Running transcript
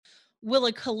Will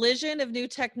a collision of new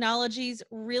technologies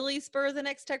really spur the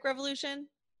next tech revolution?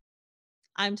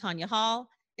 I'm Tanya Hall,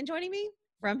 and joining me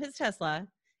from his Tesla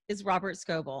is Robert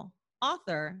Scoble,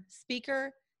 author,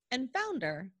 speaker, and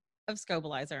founder of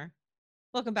Scobalizer.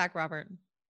 Welcome back, Robert.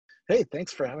 Hey,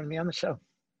 thanks for having me on the show.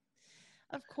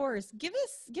 Of course, give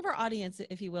our audience,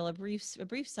 if you will, a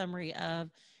brief summary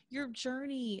of your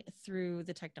journey through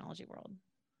the technology world.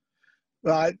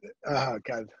 Well,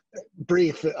 God,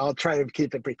 brief. I'll try to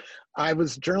keep it brief. I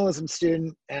was a journalism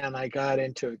student, and I got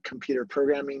into a computer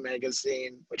programming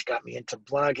magazine, which got me into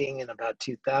blogging in about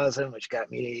 2000, which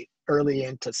got me early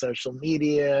into social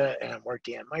media and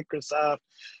working at Microsoft,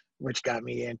 which got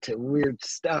me into weird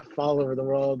stuff all over the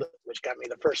world, which got me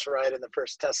the first ride in the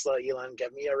first Tesla. Elon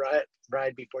gave me a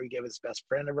ride before he gave his best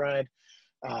friend a ride.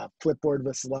 Flipboard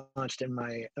was launched in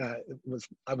my, I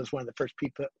was one of the first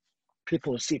people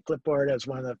to see Flipboard. As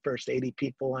one of the first 80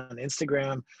 people on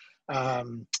Instagram.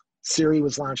 Siri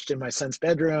was launched in my son's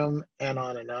bedroom, and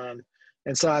on and on.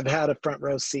 And so I've had a front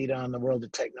row seat on the world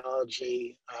of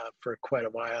technology for quite a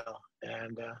while,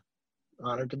 and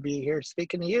honored to be here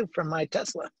speaking to you from my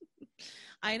Tesla.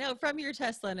 I know, from your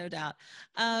Tesla, no doubt.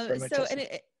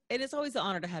 And it's always an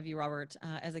honor to have you, Robert,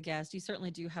 as a guest. You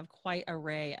certainly do have quite an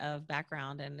array of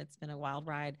background, and it's been a wild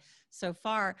ride so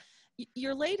far.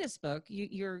 Your latest book,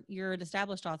 you're an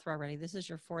established author already. This is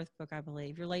your fourth book, I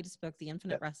believe. Your latest book, The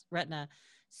Infinite Retina,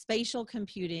 Spatial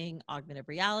Computing, Augmented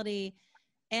Reality,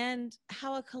 and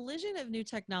how a collision of new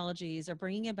technologies are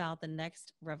bringing about the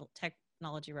next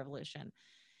technology revolution.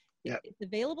 It's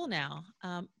available now,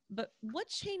 but what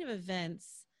chain of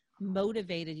events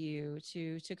motivated you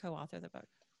to co-author the book?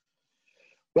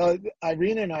 Well,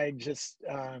 Irene and I just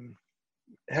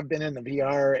have been in the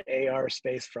VR, AR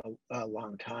space for a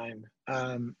long time.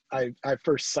 I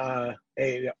first saw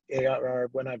AR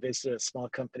when I visited a small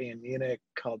company in Munich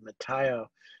called Metaio,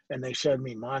 and they showed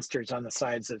me monsters on the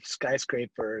sides of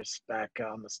skyscrapers back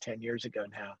almost 10 years ago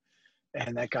now.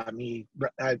 And that got me,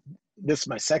 this is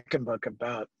my second book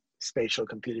about spatial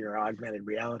computing or augmented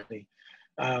reality.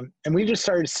 And we just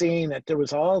started seeing that there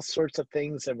was all sorts of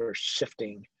things that were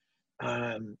shifting.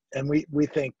 And we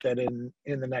think that in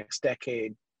the next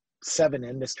decade, 7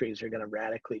 industries are going to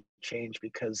radically change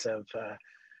because of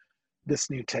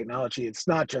this new technology. It's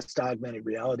not just augmented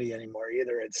reality anymore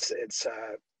either. It's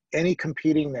any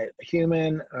computing that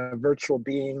human, virtual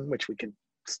being, which we could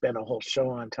spend a whole show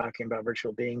on talking about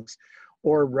virtual beings,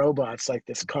 or robots like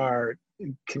this car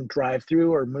can drive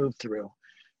through or move through.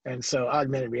 And so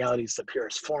augmented reality is the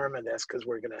purest form of this, because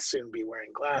we're going to soon be wearing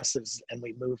glasses and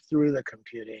we move through the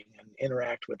computing and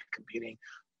interact with computing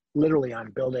literally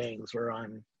on buildings or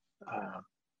on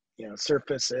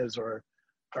surfaces or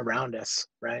around us,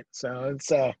 right? So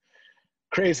it's a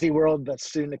crazy world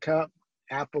that's soon to come.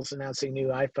 Apple's announcing new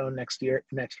iPhone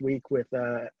next week with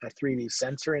a 3D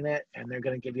sensor in it, and they're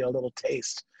going to give you a little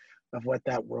taste of what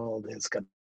that world is going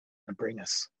to bring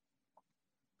us.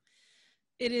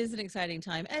 It is an exciting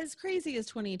time. As crazy as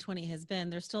 2020 has been,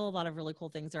 there's still a lot of really cool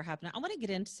things that are happening. I want to get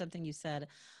into something you said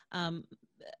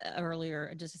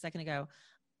earlier, just a second ago.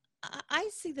 I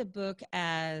see the book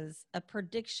as a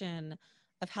prediction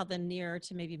of how the near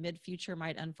to maybe mid-future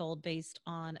might unfold based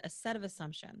on a set of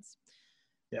assumptions.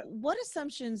 Yeah. What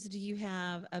assumptions do you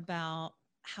have about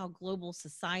how global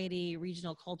society,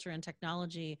 regional culture, and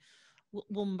technology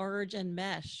will merge and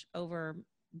mesh over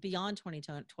beyond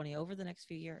 2020 over the next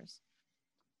few years?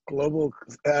 Global,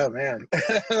 oh man,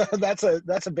 that's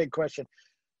a big question.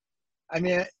 I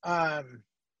mean,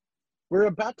 we're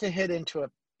about to hit into a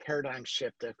paradigm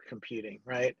shift of computing,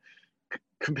 right?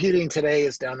 Computing today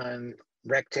is done on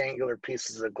rectangular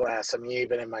pieces of glass. I mean,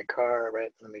 even in my car,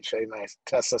 right? Let me show you my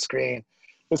Tesla screen.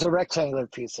 It's a rectangular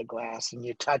piece of glass, and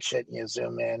you touch it, and you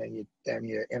zoom in, and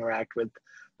you interact with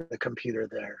the computer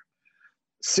there.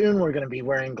 Soon, we're going to be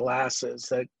wearing glasses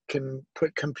that can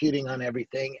put computing on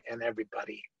everything and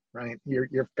everybody, right?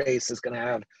 Your face is going to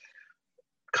have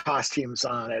costumes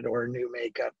on it, or new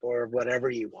makeup, or whatever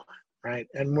you want, right?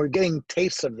 And we're getting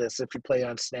tastes of this if you play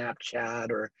on Snapchat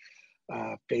or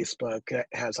Facebook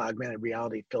has augmented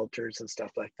reality filters and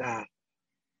stuff like that.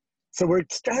 So we're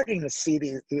starting to see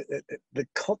the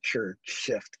culture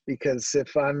shift, because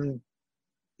if I'm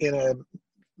in a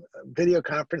video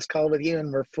conference call with you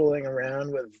and we're fooling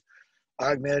around with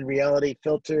augmented reality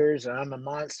filters, and I'm a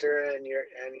monster and you're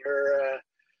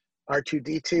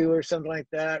R2D2 or something like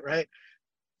that, right?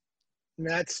 And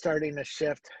that's starting to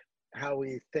shift how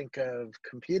we think of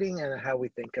computing and how we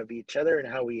think of each other and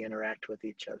how we interact with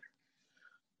each other.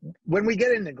 When we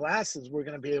get into glasses, we're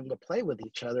going to be able to play with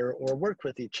each other or work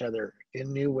with each other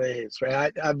in new ways,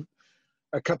 right?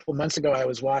 a couple of months ago, I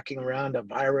was walking around a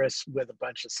virus with a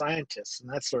bunch of scientists, and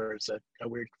that's sort of a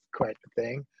weird, quite a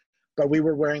thing. But we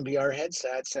were wearing VR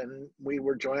headsets, and we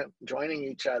were joining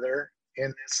each other in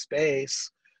this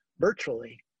space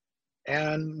virtually.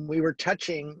 And we were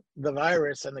touching the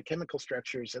virus and the chemical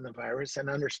structures in the virus and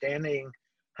understanding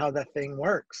how the thing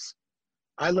works.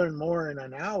 I learned more in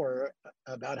an hour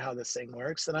about how this thing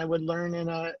works than I would learn in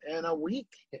a week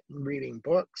reading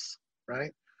books,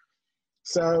 right?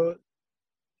 So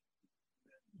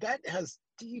that has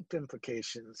deep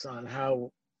implications on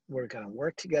how we're going to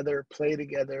work together, play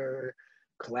together,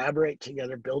 collaborate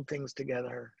together, build things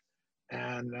together.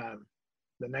 And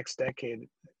the next decade,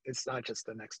 it's not just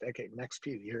the next decade, next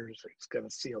few years, it's going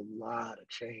to see a lot of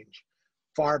change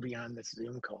far beyond this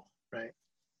Zoom call, right?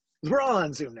 We're all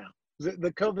on Zoom now.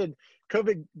 The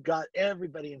COVID got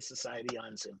everybody in society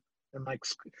on Zoom. And like,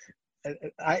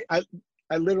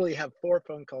 I literally have 4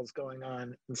 phone calls going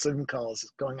on and Zoom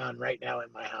calls going on right now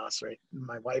in my house, right?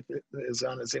 My wife is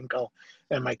on a Zoom call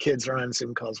and my kids are on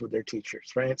Zoom calls with their teachers,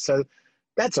 right? So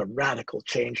that's a radical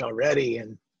change already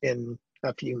in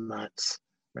a few months,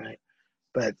 right?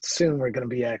 But soon we're going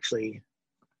to be actually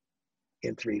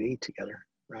in 3D together,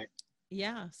 right?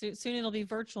 Yeah, so soon it'll be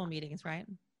virtual meetings, right?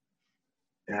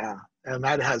 Yeah, and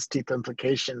that has deep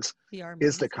implications. VR Is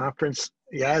meetings. the conference,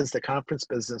 is the conference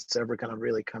business ever going to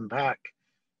really come back?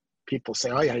 People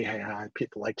say, oh yeah,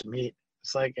 people like to meet.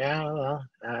 It's like, yeah, well,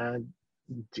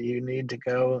 do you need to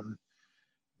go and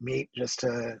meet just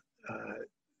to,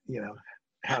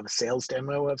 have a sales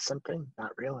demo of something?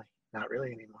 Not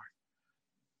really anymore.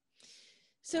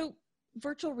 So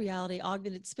virtual reality,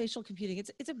 augmented spatial computing,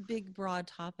 it's a big, broad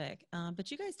topic, but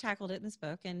you guys tackled it in this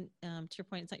book. And to your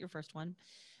point, it's not your first one.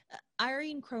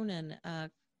 Irene Cronin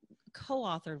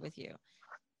co-authored with you.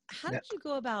 How did you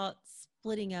go about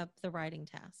splitting up the writing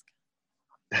task?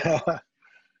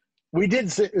 we did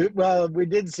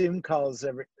Zoom calls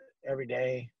every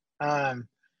day,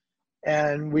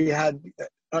 and we had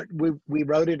we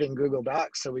wrote it in Google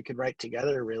Docs so we could write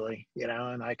together, really,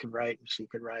 and I could write and she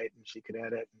could write and she could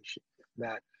edit and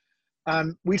that.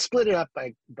 We split it up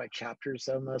by chapters,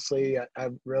 though. Mostly I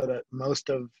wrote most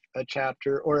of a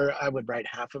chapter, or I would write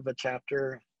half of a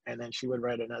chapter and then she would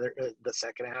write another, the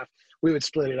second half. We would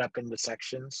split it up into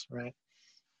sections, right?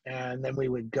 And then we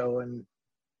would go and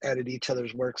edit each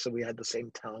other's work so we had the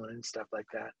same tone and stuff like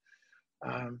that.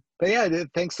 But yeah,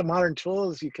 thanks to modern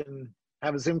tools, you can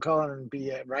have a Zoom call and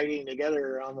be writing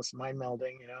together, almost mind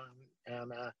melding,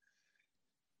 and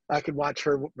I could watch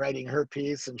her writing her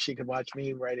piece and she could watch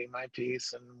me writing my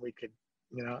piece, and we could,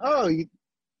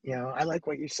 I like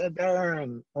what you said there,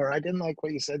 or I didn't like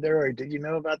what you said there, or did you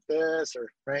know about this, or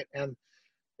right? And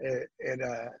it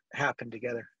happened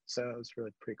together. So it was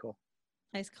really pretty cool.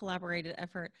 Nice collaborated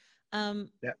effort.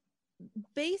 Yeah.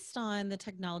 Based on the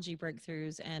technology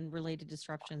breakthroughs and related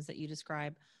disruptions that you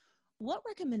describe, what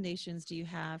recommendations do you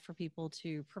have for people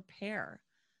to prepare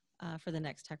for the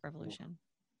next tech revolution?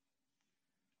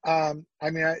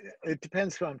 It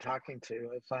depends who I'm talking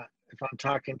to. If I'm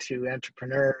talking to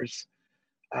entrepreneurs,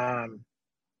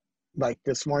 like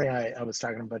this morning, I was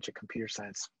talking to a bunch of computer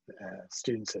science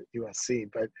students at USC.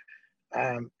 But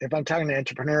if I'm talking to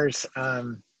entrepreneurs,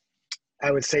 I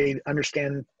would say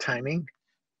understand timing,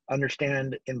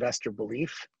 understand investor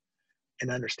belief,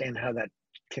 and understand how that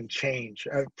can change.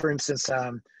 For instance,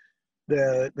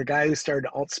 the guy who started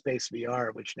AltSpace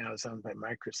VR, which now is owned by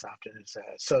Microsoft and is a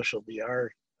social VR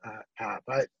app.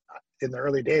 In the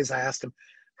early days, I asked him,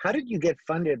 how did you get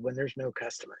funded when there's no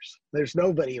customers? There's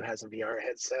nobody who has a VR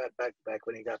headset back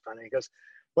when he got funded. He goes,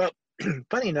 well,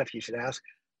 funny enough, you should ask.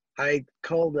 I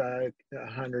called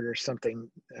 100 or something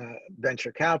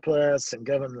venture capitalists and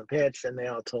gave them the pitch, and they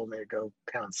all told me to go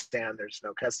pound sand. There's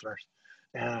no customers,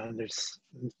 and there's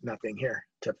nothing here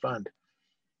to fund.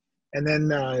 And then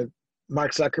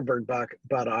Mark Zuckerberg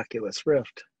bought Oculus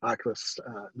Rift,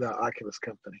 the Oculus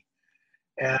company,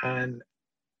 and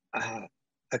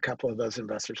a couple of those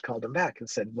investors called him back and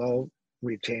said, "Well,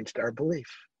 we've changed our belief."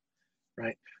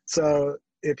 Right. So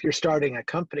if you're starting a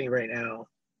company right now,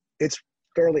 it's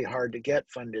fairly hard to get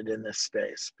funded in this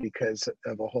space because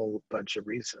of a whole bunch of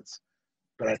reasons.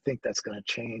 But I think that's going to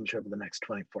change over the next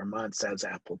 24 months as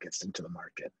Apple gets into the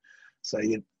market. So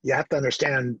you have to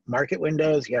understand market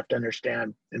windows. You have to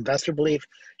understand investor belief.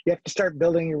 You have to start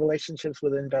building your relationships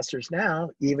with investors now,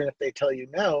 even if they tell you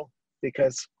no,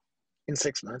 because in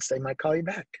 6 months, they might call you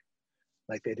back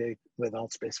like they did with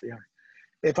AltSpace VR.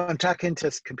 If I'm talking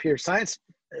to computer science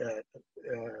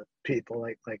people,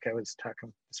 like I was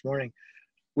talking this morning,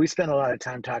 we spend a lot of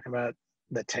time talking about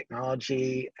the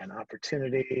technology and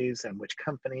opportunities and which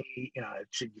company,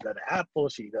 should you go to Apple,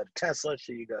 should you go to Tesla,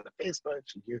 should you go to Facebook,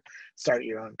 should you start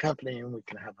your own company, and we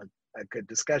can have a good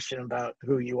discussion about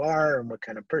who you are and what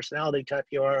kind of personality type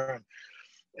you are,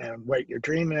 and what your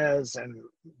dream is, and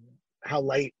how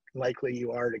likely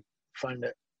you are to fund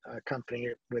a company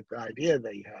with the idea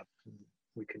that you have.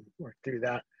 We can work through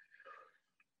that.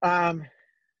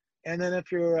 And then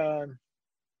if you're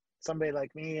somebody like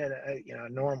me, a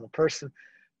normal person,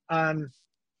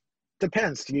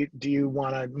 depends. Do you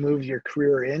want to move your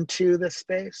career into this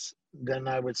space? Then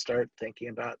I would start thinking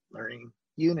about learning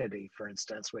Unity, for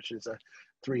instance, which is a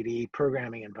 3D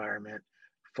programming environment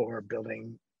for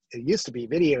building. It used to be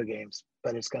video games,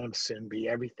 but it's going to soon be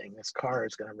everything. This car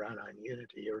is going to run on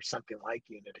Unity or something like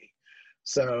Unity.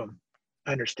 So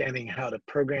understanding how to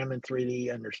program in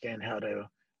 3D, understand how to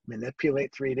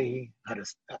manipulate 3D, how to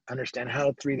understand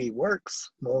how 3D works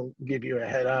will give you a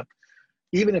head up.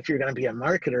 Even if you're going to be a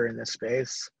marketer in this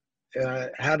space,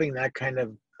 having that kind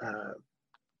of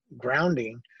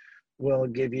grounding will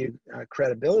give you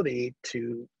credibility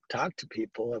to talk to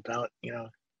people about,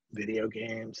 video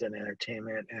games and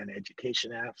entertainment and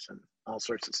education apps and all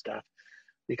sorts of stuff.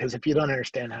 Because if you don't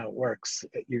understand how it works,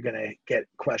 you're going to get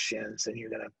questions and you're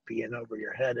going to be in over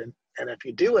your head. And if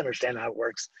you do understand how it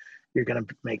works, you're going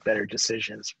to make better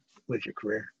decisions with your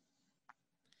career.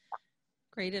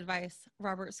 Great advice.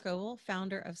 Robert Scoble,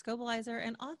 founder of Scobleizer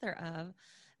and author of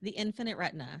The Infinite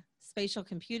Retina, Spatial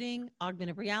Computing,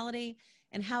 Augmented Reality,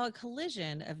 and How a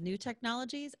Collision of New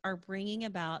Technologies are Bringing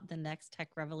About the Next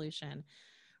Tech Revolution.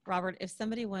 Robert, if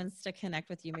somebody wants to connect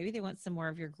with you, maybe they want some more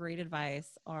of your great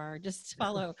advice or just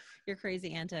follow your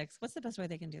crazy antics, what's the best way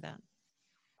they can do that?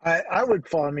 I would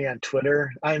follow me on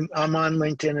Twitter. I'm on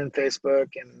LinkedIn and Facebook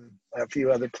and a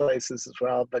few other places as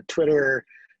well. But Twitter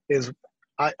is,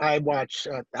 I watch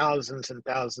thousands and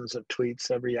thousands of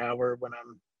tweets every hour when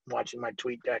I'm watching my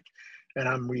tweet deck, and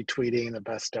I'm retweeting the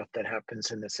best stuff that happens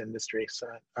in this industry. So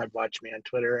I'd watch me on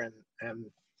Twitter, and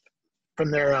from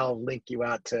there I'll link you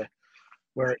out to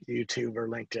where YouTube or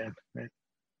LinkedIn. Right?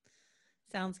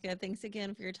 Sounds good. Thanks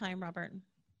again for your time, Robert.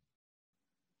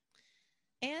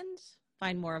 And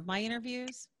find more of my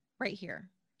interviews right here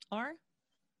or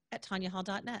at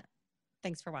tanyahall.net.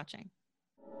 Thanks for watching.